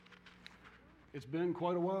It's been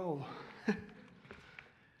quite a while,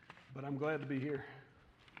 but I'm glad to be here,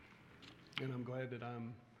 and I'm glad that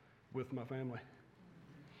I'm with my family.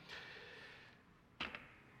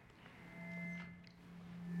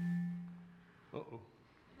 Uh-oh.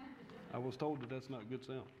 I was told that that's not good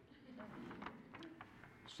sound.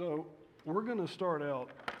 So we're going to start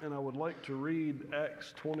out, and I would like to read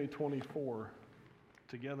Acts 20:24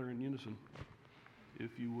 together in unison,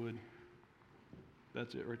 if you would.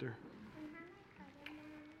 That's it right there.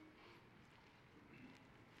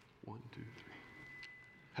 1, 2, 3.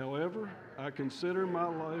 However, I consider my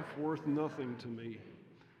life worth nothing to me.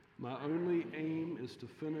 My only aim is to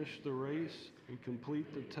finish the race and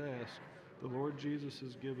complete the task the Lord Jesus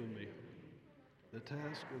has given me, the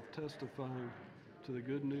task of testifying to the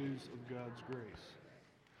good news of God's grace.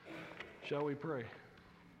 Shall we pray?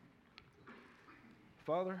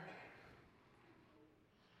 Father,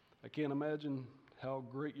 I can't imagine how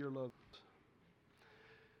great your love is.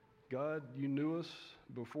 God, you knew us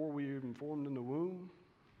before we were even formed in the womb,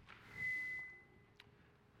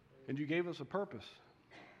 and you gave us a purpose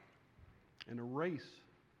and a race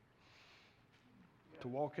to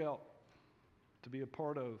walk out, to be a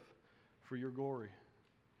part of, for your glory.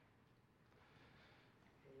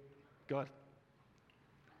 God,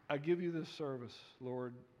 I give you this service,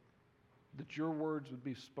 Lord, that your words would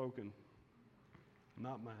be spoken,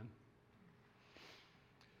 not mine.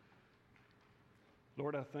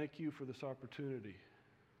 Lord, I thank you for this opportunity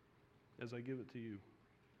as I give it to you.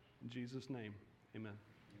 In Jesus' name, amen.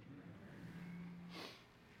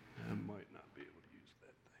 I might not be able to use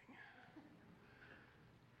that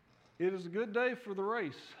thing. It is a good day for the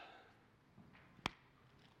race.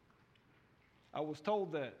 I was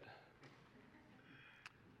told that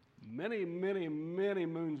many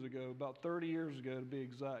moons ago, about 30 years ago to be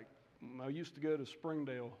exact. I used to go to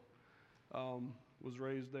Springdale, was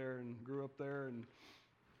raised there and grew up there, and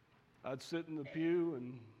I'd sit in the pew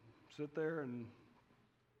and sit there and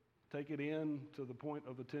take it in to the point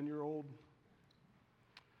of a 10-year-old.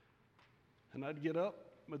 And I'd get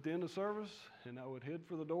up at the end of service and I would head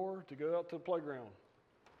for the door to go out to the playground.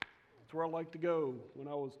 That's where I liked to go when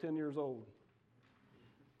I was 10 years old.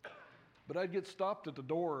 But I'd get stopped at the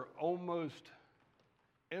door almost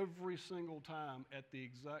every single time at the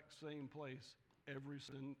exact same place every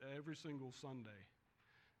single Sunday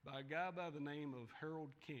by a guy by the name of Harold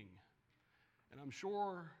King. And I'm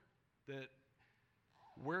sure that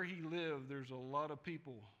where he lived, there's a lot of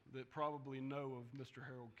people that probably know of Mr.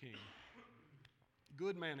 Harold King.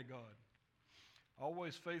 Good man of God,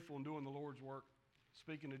 always faithful in doing the Lord's work,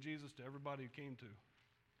 speaking of Jesus to everybody who came to.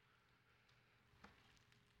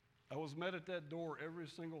 I was met at that door every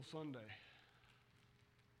single Sunday.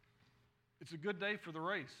 It's a good day for the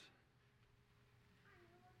race.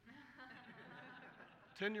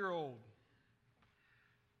 10-year-old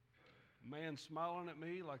man smiling at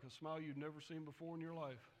me like a smile you've never seen before in your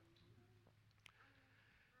life.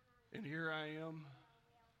 And here I am.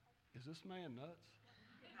 Is this man nuts?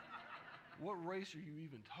 What race are you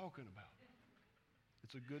even talking about?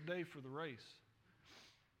 It's a good day for the race.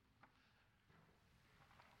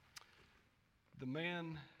 The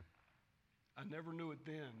man, I never knew it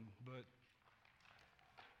then, but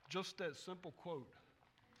just that simple quote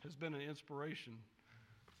has been an inspiration.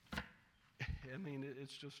 I mean,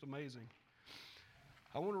 it's just amazing.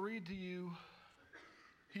 I want to read to you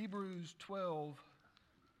Hebrews 12,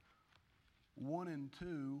 1 and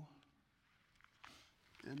 2,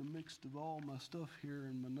 and a mix of all my stuff here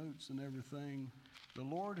and my notes and everything. The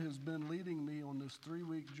Lord has been leading me on this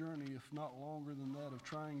 3-week journey, if not longer than that, of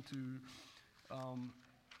trying to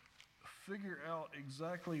figure out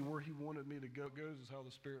exactly where he wanted me to go. Goes is how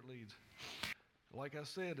the Spirit leads. Like I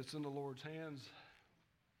said, it's in the Lord's hands.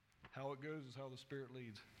 How it goes is how the Spirit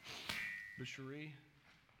leads. But Cherie,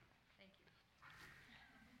 thank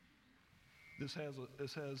you.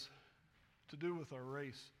 This has to do with our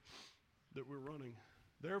race that we're running.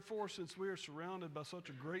 Therefore, since we are surrounded by such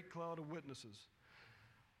a great cloud of witnesses,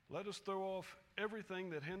 let us throw off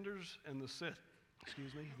everything that hinders and the sin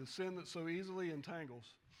that so easily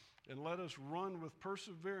entangles, and let us run with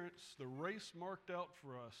perseverance the race marked out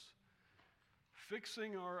for us,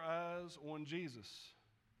 fixing our eyes on Jesus,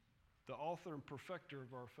 the author and perfecter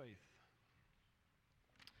of our faith.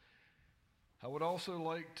 I would also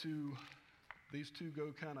like to, these two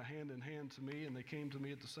go kind of hand in hand to me, and they came to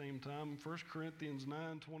me at the same time. 1 Corinthians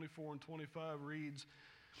 9, 24 and 25 reads,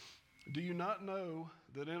 "Do you not know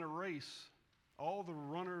that in a race all the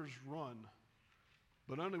runners run,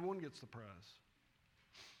 but only one gets the prize?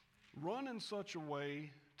 Run in such a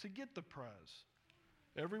way to get the prize.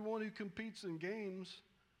 Everyone who competes in games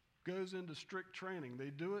goes into strict training. They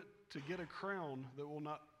do it to get a crown that will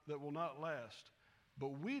not last.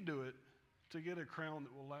 But we do it to get a crown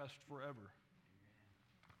that will last forever.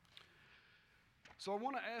 So I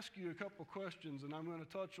want to ask you a couple questions, and I'm going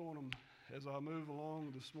to touch on them as I move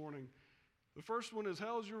along this morning. The first one is,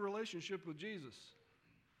 how's your relationship with Jesus?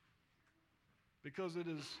 Because it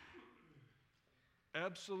is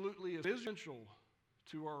absolutely essential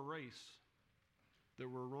to our race that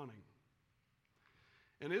we're running.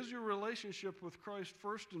 And is your relationship with Christ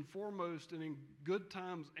first and foremost and in good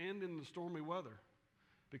times and in the stormy weather?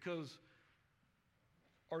 Because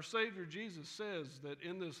our Savior Jesus says that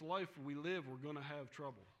in this life we live, we're going to have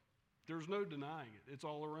trouble. There's no denying it. It's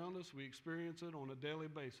all around us. We experience it on a daily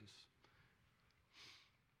basis.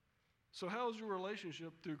 So how's your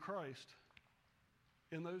relationship through Christ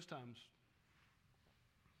in those times?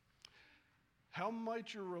 How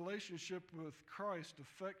might your relationship with Christ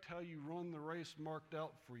affect how you run the race marked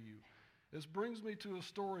out for you? This brings me to a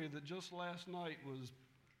story that just last night was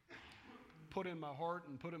put in my heart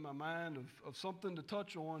and put in my mind of something to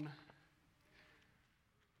touch on.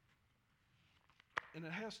 And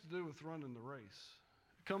it has to do with running the race.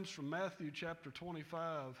 It comes from Matthew chapter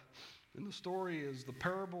 25. And the story is the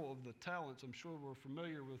parable of the talents. I'm sure we're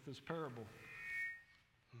familiar with this parable.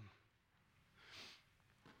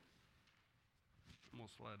 I'm going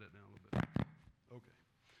to slide that down a little bit. Okay.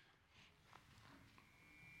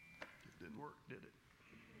 It didn't work, did it?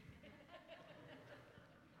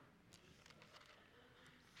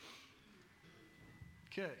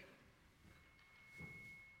 Okay.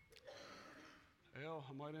 Well,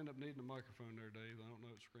 I might end up needing a microphone there, Dave. I don't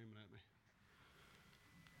know it's screaming at me.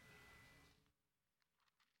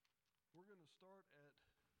 We're going to start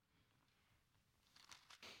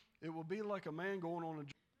at, it will be like a man going on a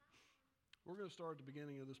journey. We're going to start at the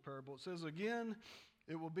beginning of this parable. It says, again,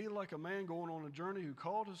 it will be like a man going on a journey who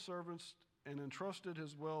called his servants and entrusted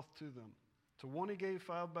his wealth to them. To one he gave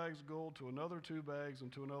 5 bags of gold, to another 2 bags,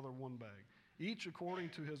 and to another 1 bag, each according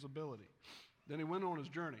to his ability. Then he went on his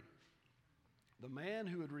journey. The man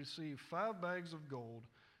who had received 5 bags of gold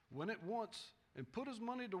went at once and put his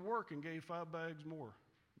money to work and gained 5 bags more.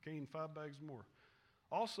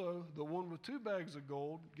 Also, the one with 2 bags of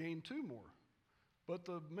gold gained 2 more. But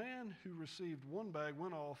the man who received 1 bag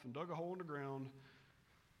went off and dug a hole in the ground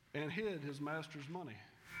and hid his master's money.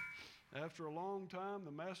 After a long time,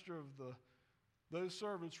 the master of those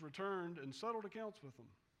servants returned and settled accounts with them.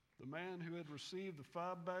 The man who had received the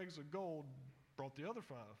 5 bags of gold brought the other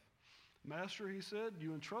 5. Master, he said,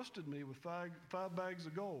 you entrusted me with 5 bags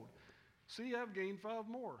of gold. See, I've gained 5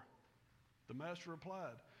 more. The master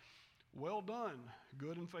replied, well done,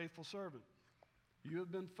 good and faithful servant. You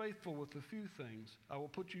have been faithful with a few things. I will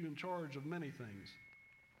put you in charge of many things.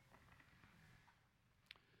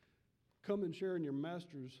 Come and share in your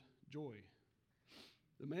master's joy.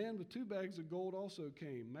 The man with 2 bags of gold also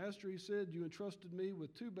came. Master, he said, you entrusted me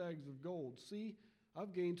with 2 bags of gold. See,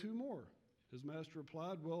 I've gained 2 more. His master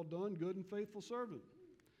replied, well done, good and faithful servant.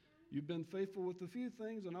 You've been faithful with a few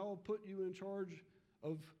things, and I will put you in charge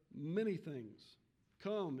of many things.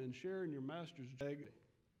 Come and share in your master's joy.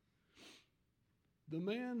 The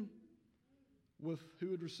man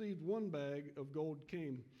who had received 1 bag of gold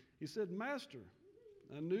came. He said, Master,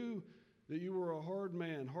 I knew that you were a hard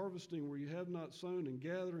man, harvesting where you have not sown and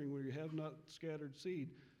gathering where you have not scattered seed.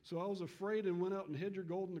 So I was afraid and went out and hid your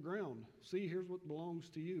gold in the ground. See, here's what belongs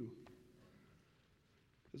to you.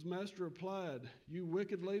 His master replied, you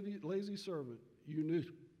wicked, lazy servant, you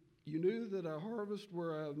knew that I harvest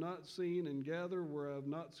where I have not seen and gather where I have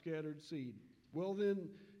not scattered seed. Well then,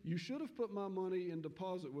 you should have put my money in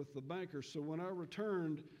deposit with the banker, so when I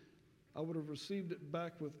returned, I would have received it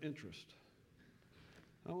back with interest.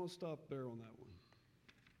 I want to stop there on that one.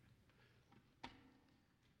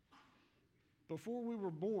 Before we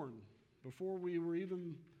were born, before we were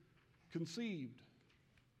even conceived,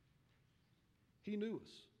 he knew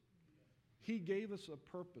us. He gave us a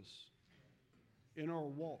purpose in our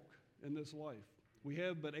walk in this life. We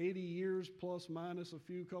have but 80 years plus minus a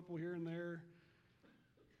few couple here and there.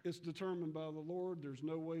 It's determined by the Lord. There's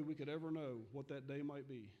no way we could ever know what that day might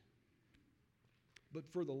be.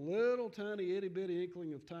 But for the little tiny itty bitty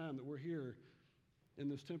inkling of time that we're here in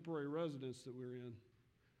this temporary residence that we're in,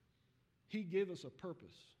 he gave us a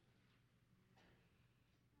purpose.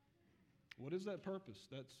 What is that purpose?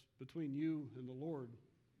 That's between you and the Lord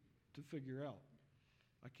to figure out.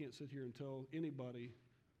 I can't sit here and tell anybody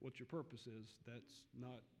what your purpose is. That's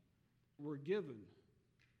not, we're given.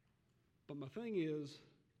 But my thing is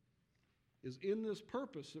in this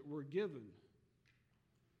purpose that we're given,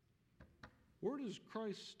 where does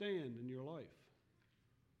Christ stand in your life?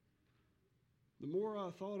 The more I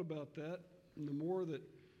thought about that, and the more that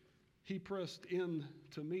he pressed in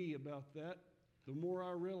to me about that, the more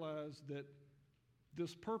I realized that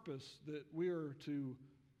this purpose that we are to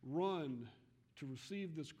run to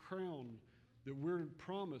receive this crown that we're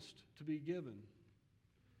promised to be given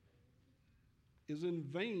is in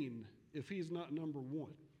vain if he's not number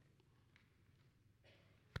one.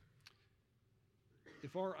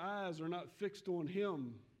 If our eyes are not fixed on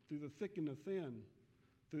him through the thick and the thin,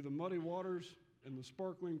 through the muddy waters and the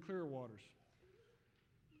sparkling clear waters,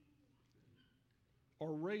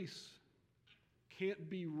 our race can't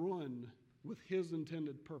be run with his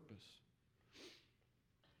intended purpose.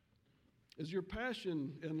 Is your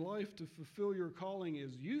passion in life to fulfill your calling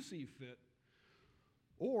as you see fit,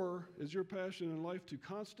 or is your passion in life to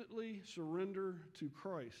constantly surrender to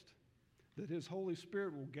Christ, that his Holy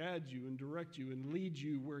Spirit will guide you and direct you and lead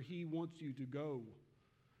you where he wants you to go?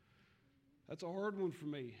 That's a hard one for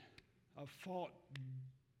me. I've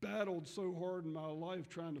battled so hard in my life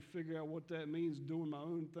trying to figure out what that means, doing my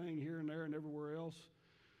own thing here and there and everywhere else.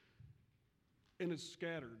 And it's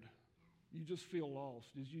scattered. You just feel lost.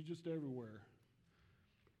 You're just everywhere.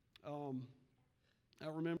 I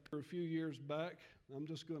remember a few years back, I'm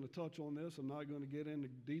just going to touch on this. I'm not going to get into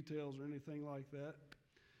details or anything like that.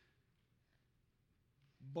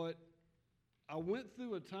 But I went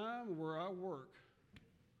through a time where I work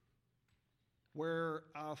where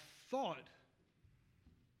I thought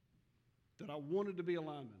that I wanted to be a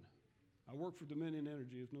lineman. I work for Dominion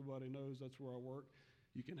Energy. If nobody knows, that's where I work.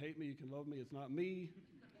 You can hate me, you can love me. It's not me.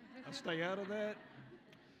 I stay out of that.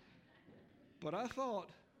 But I thought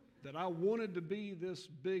that I wanted to be this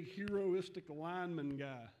big heroistic lineman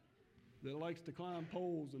guy that likes to climb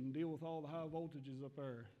poles and deal with all the high voltages up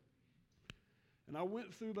there. And I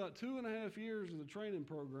went through about 2.5 years of the training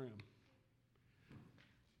program.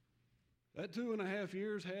 That 2.5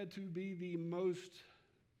 years had to be the most,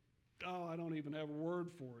 I don't even have a word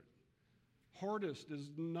for it. Hardest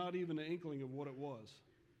is not even an inkling of what it was.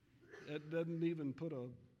 It doesn't even put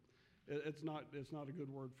it's not a good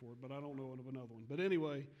word for it, but I don't know of another one. But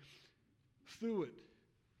anyway, through it,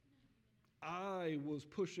 I was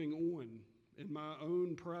pushing on in my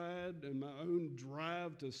own pride and my own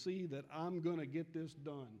drive to see that I'm going to get this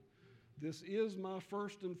done. This is my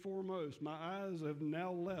first and foremost. My eyes have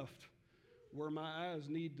now left where my eyes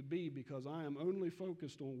need to be because I am only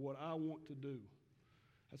focused on what I want to do.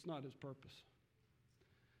 That's not his purpose.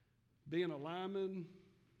 Being a lineman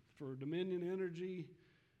for Dominion Energy,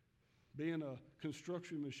 being a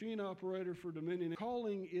construction machine operator for Dominion,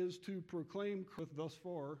 calling is to proclaim thus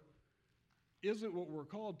far isn't what we're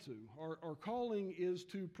called to. Our calling is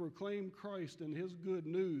to proclaim Christ and his good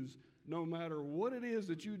news no matter what it is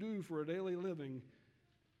that you do for a daily living.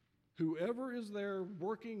 Whoever is there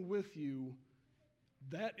working with you,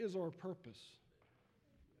 that is our purpose.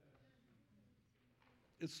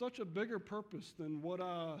 It's such a bigger purpose than what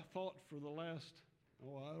I thought for the last,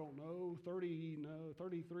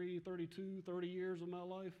 33, 32, 30 years of my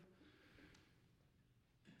life.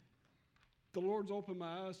 The Lord's opened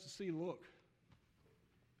my eyes to see, look,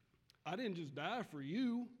 I didn't just die for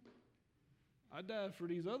you. I died for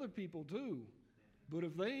these other people too. But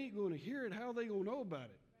if they ain't going to hear it, how are they going to know about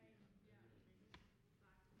it?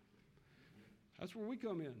 That's where we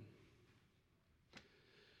come in.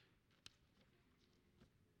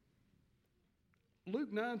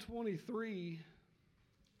 Luke 9:23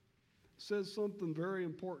 says something very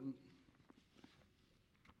important.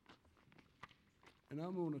 And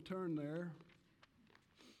I'm going to turn there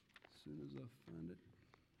as soon as I find it.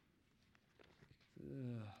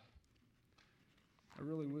 I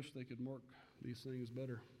really wish they could mark these things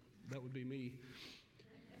better. That would be me.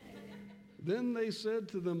 Then he said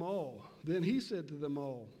to them all,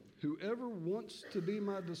 whoever wants to be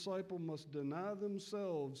my disciple must deny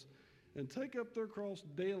themselves and take up their cross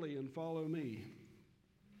daily and follow me.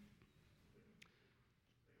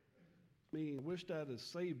 I wished I'd have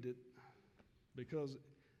saved it because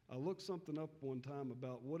I looked something up one time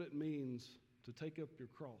about what it means to take up your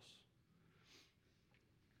cross.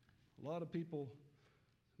 A lot of people,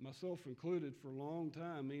 myself included, for a long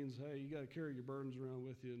time means, hey, you got to carry your burdens around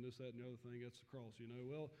with you and this, that, and the other thing. That's the cross, you know.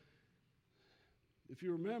 Well, if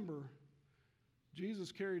you remember,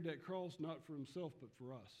 Jesus carried that cross not for himself but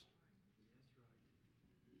for us.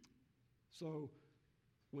 So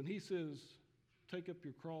when he says, take up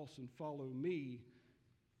your cross and follow me,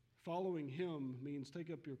 following him means take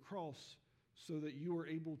up your cross so that you are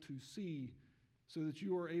able to see, so that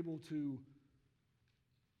you are able to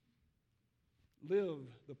live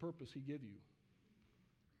the purpose he gave you.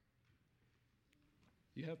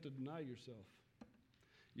 You have to deny yourself.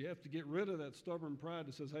 You have to get rid of that stubborn pride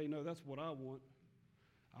that says, hey, no, that's what I want.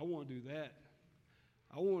 I want to do that.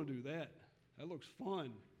 I want to do that. That looks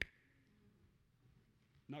fun.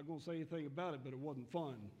 Not going to say anything about it, but it wasn't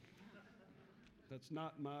fun. That's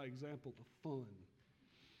not my example of fun.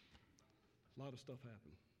 A lot of stuff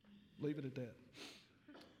happened. Leave it at that.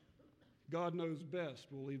 God knows best.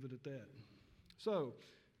 We'll leave it at that. So,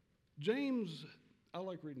 James, I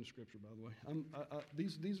like reading Scripture, by the way.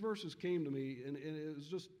 These verses came to me, and it was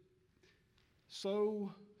just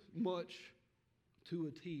so much to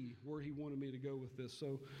a T where he wanted me to go with this.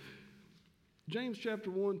 So, James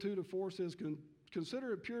chapter 1, 2-4 says,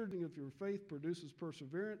 Consider it purity if your faith produces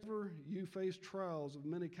perseverance. Whenever you face trials of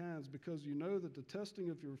many kinds, because you know that the testing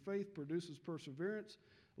of your faith produces perseverance.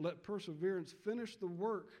 Let perseverance finish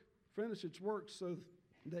its work, so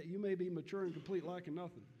that you may be mature and complete, lacking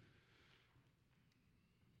nothing.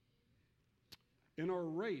 In our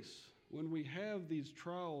race, when we have these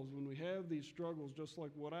trials, when we have these struggles, just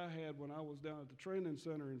like what I had when I was down at the training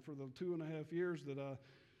center, and for the 2.5 years that I,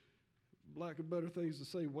 lack of better things to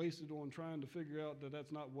say, wasted on trying to figure out that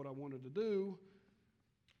that's not what I wanted to do,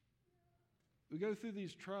 we go through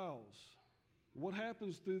these trials. What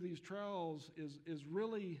happens through these trials is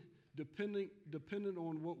really dependent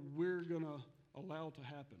on what we're going to allow to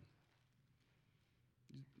happen.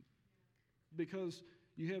 Because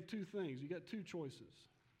you have two things. You got two choices.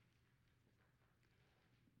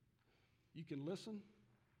 You can listen,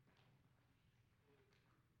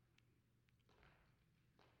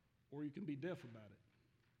 or you can be deaf about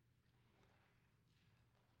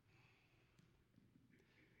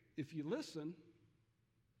it. If you listen,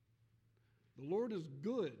 the Lord is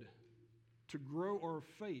good to grow our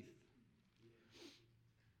faith.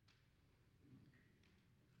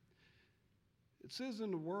 It says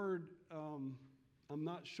in the Word, I'm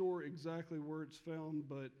not sure exactly where it's found,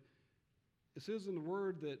 but it says in the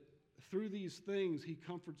Word that through these things He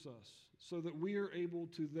comforts us, so that we are able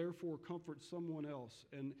to therefore comfort someone else.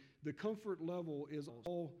 And the comfort level is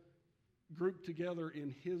all grouped together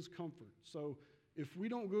in His comfort. So if we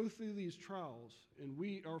don't go through these trials and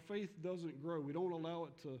our faith doesn't grow, we don't allow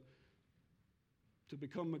it to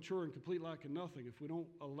become mature and complete, lacking nothing, if we don't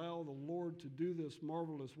allow the Lord to do this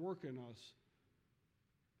marvelous work in us,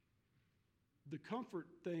 the comfort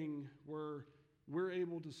thing where we're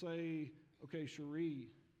able to say, okay, Cherie,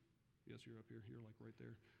 yes, you're up here, you're like right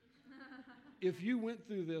there. If you went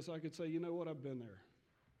through this, I could say, you know what, I've been there.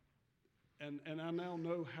 And I now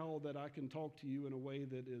know how that I can talk to you in a way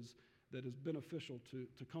that is beneficial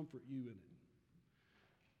to comfort you in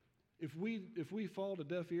it. If we fall to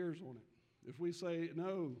deaf ears on it, if we say,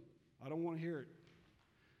 no, I don't want to hear it,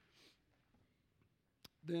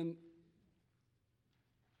 then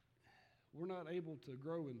we're not able to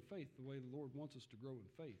grow in faith the way the Lord wants us to grow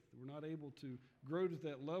in faith. We're not able to grow to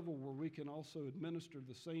that level where we can also administer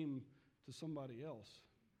the same to somebody else.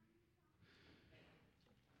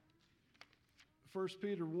 1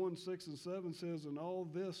 Peter 1, 6 and 7 says, in all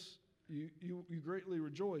this you greatly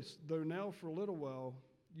rejoice, though now for a little while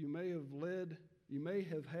you may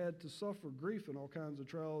have had to suffer grief in all kinds of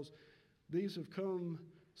trials. These have come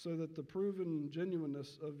so that the proven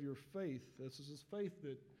genuineness of your faith, this is this faith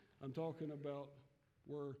that I'm talking about,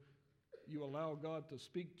 where you allow God to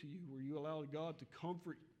speak to you, where you allow God to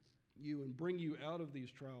comfort you and bring you out of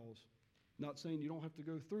these trials. Not saying you don't have to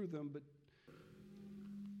go through them, but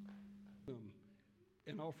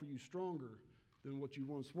and offer you stronger than what you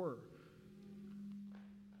once were.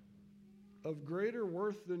 Of greater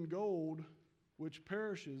worth than gold, which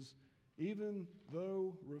perishes, even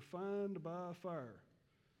though refined by fire,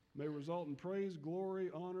 may result in praise, glory,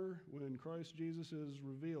 honor when Christ Jesus is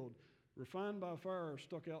revealed. Refined by fire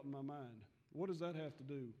stuck out in my mind. What does that have to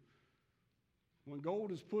do? When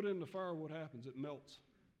gold is put in the fire, what happens? It melts.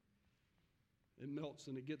 It melts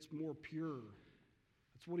and it gets more pure.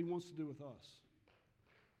 That's what He wants to do with us.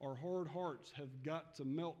 Our hard hearts have got to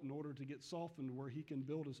melt in order to get softened where He can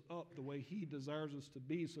build us up the way He desires us to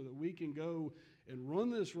be, so that we can go and run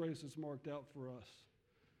this race that's marked out for us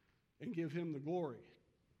and give Him the glory.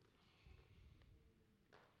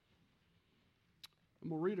 I'm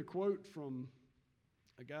going to read a quote from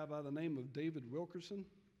a guy by the name of David Wilkerson.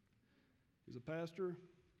 He's a pastor,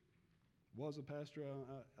 was a pastor.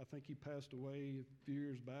 I think he passed away a few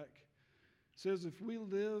years back. It says, if we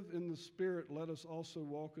live in the Spirit, let us also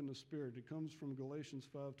walk in the Spirit. It comes from Galatians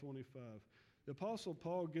 5:25. The Apostle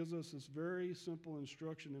Paul gives us this very simple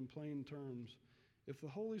instruction in plain terms. If the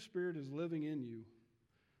Holy Spirit is living in you,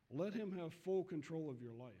 let Him have full control of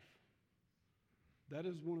your life. That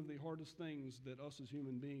is one of the hardest things that us as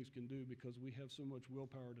human beings can do, because we have so much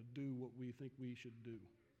willpower to do what we think we should do.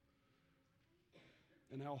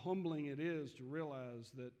 And how humbling it is to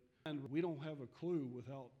realize that And we don't have a clue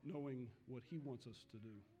without knowing what He wants us to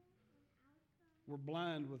do. We're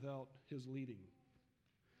blind without His leading.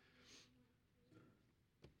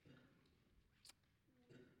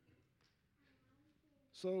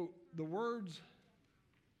 So the words,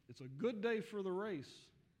 it's a good day for the race.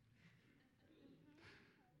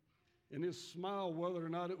 And his smile, whether or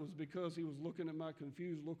not it was because he was looking at my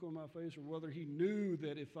confused look on my face, or whether he knew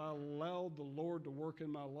that if I allowed the Lord to work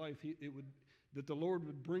in my life, that the Lord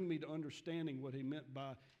would bring me to understanding what he meant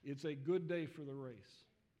by, it's a good day for the race.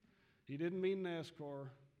 He didn't mean NASCAR.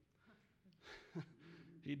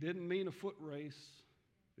 He didn't mean a foot race,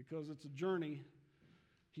 because it's a journey.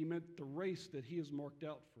 He meant the race that he has marked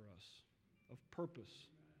out for us, of purpose.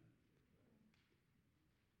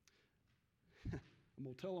 I'm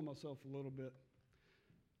going to tell myself a little bit.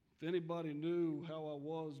 If anybody knew how I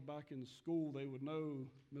was back in school, they would know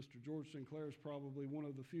Mr. George Sinclair is probably one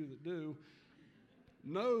of the few that do,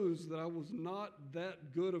 knows that I was not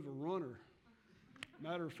that good of a runner.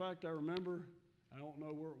 Matter of fact, I remember, I don't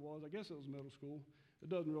know where it was, I guess it was middle school. It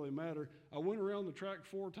doesn't really matter. I went around the track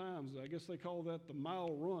 4 times. I guess they call that the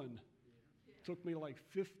mile run. It took me like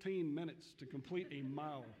 15 minutes to complete a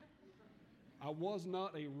mile. I was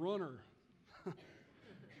not a runner.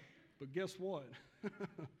 But guess what?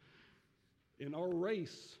 In our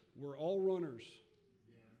race, we're all runners.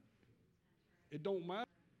 It don't matter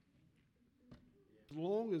as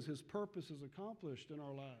long as his purpose is accomplished in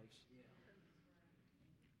our lives.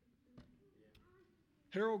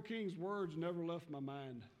 Harold King's words never left my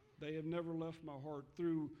mind. They have never left my heart.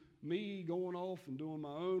 Through me going off and doing my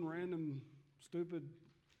own random, stupid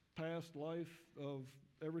past life of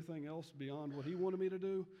everything else beyond what he wanted me to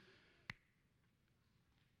do,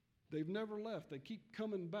 they've never left. They keep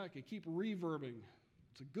coming back. They keep reverbing.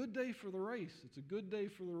 It's a good day for the race. It's a good day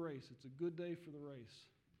for the race. It's a good day for the race.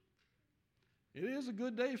 It is a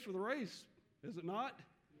good day for the race, is it not?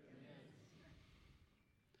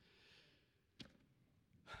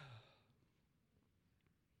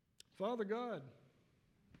 Father God,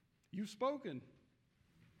 you've spoken.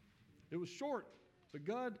 It was short, but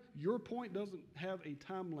God, your point doesn't have a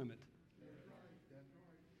time limit.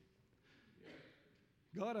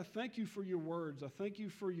 God, I thank you for your words. I thank you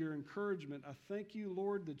for your encouragement. I thank you,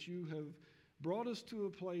 Lord, that you have brought us to a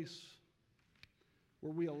place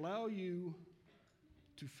where we allow you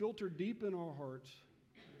to filter deep in our hearts.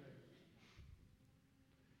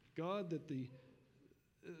 God, that the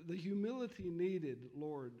humility needed,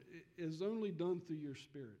 Lord, is only done through your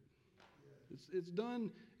Spirit. It's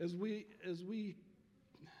done as we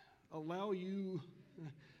allow you,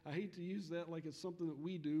 I hate to use that like it's something that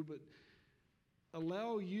we do, but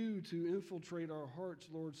allow you to infiltrate our hearts,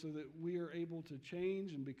 Lord, so that we are able to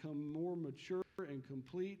change and become more mature and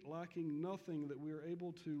complete, lacking nothing, that we are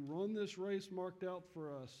able to run this race marked out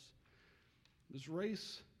for us. This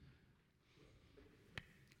race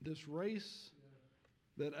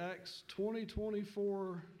that Acts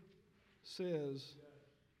 20:24 says,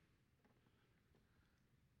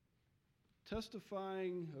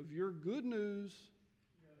 testifying of your good news,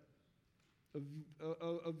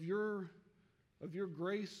 of your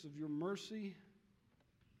grace, of your mercy.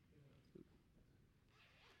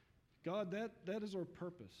 God, that is our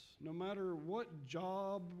purpose. No matter what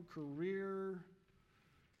job, career,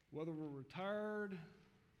 whether we're retired,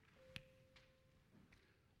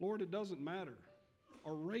 Lord, it doesn't matter.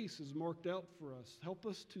 Our race is marked out for us. Help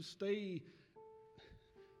us to stay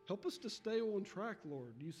on track,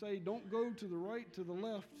 Lord. You say, don't go to the right, to the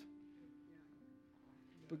left,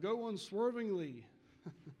 but go unswervingly.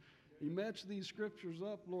 You match these scriptures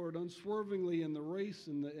up, Lord, unswervingly in the race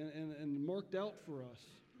and marked out for us.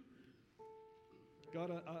 God,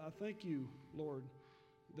 I thank you, Lord,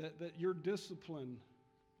 that your discipline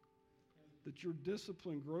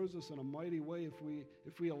grows us in a mighty way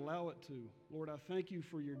if we allow it to. Lord, I thank you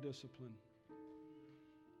for your discipline.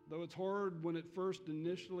 Though it's hard when it first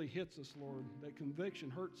initially hits us, Lord, that conviction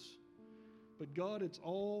hurts. But God, it's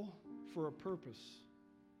all for a purpose.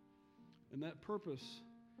 And that purpose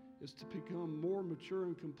is to become more mature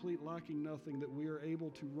and complete, lacking nothing, that we are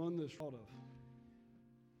able to run this out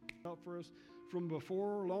of. Out for us from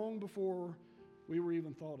before, long before we were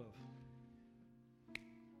even thought of.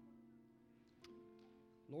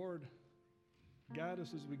 Lord, guide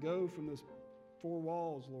us as we go from this 4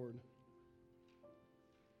 walls, Lord.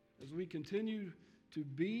 As we continue to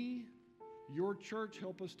be your church,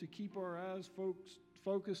 help us to keep our eyes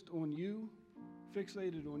focused on you,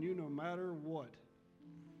 fixated on you no matter what.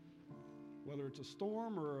 Whether it's a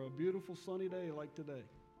storm or a beautiful sunny day like today.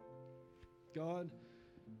 God,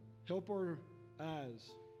 help our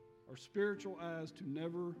eyes, our spiritual eyes, to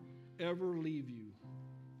never, ever leave you.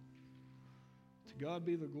 God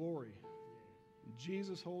be the glory. In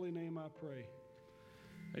Jesus' holy name I pray.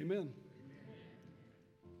 Amen.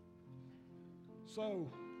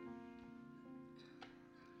 So,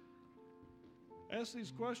 ask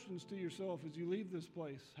these questions to yourself as you leave this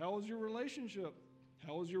place. How is your relationship?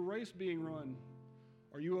 How is your race being run?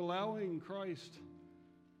 Are you allowing Christ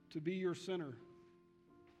to be your center?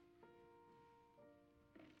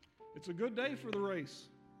 It's a good day for the race.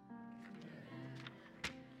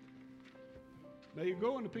 May you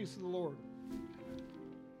go in the peace of the Lord.